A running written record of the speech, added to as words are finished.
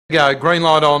Go, green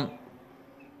light on.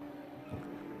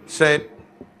 Set.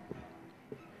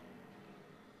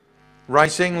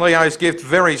 Racing, Leo's Gift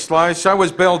very slow, so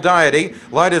was Bell Deity.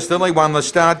 Lotus Lily won the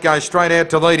start, goes straight out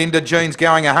to lead. Into Jeans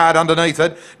going hard underneath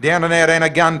it. Down and out, and a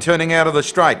gun turning out of the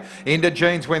straight. Into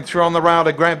Jeans went through on the rail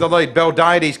to grab the lead. Bell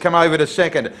Deity's come over to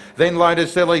second. Then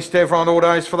Lotus Lily, Stefan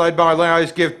Autos followed by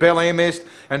Leo's Gift, Bel Air Mist,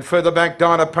 and further back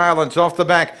Dinah Palance off the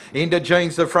back. Into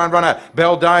Jeans the front runner.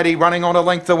 Bell Deity running on a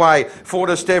length away. Four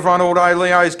to Stefan Auto,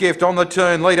 Leo's Gift on the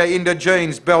turn. Leader Into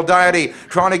Jeans. Bell Deity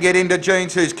trying to get Into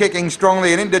Jeans, who's kicking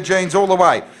strongly, and Into Jeans all the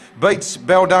way. Beats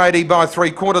Bell Deity by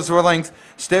 3/4 of a length.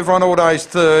 Stefan Auto's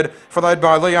third, followed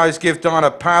by Leo's Gift,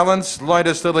 Dinah Palance,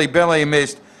 Lotus Lily, Bel Air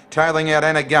Mist, tailing out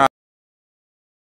Anna Gunn.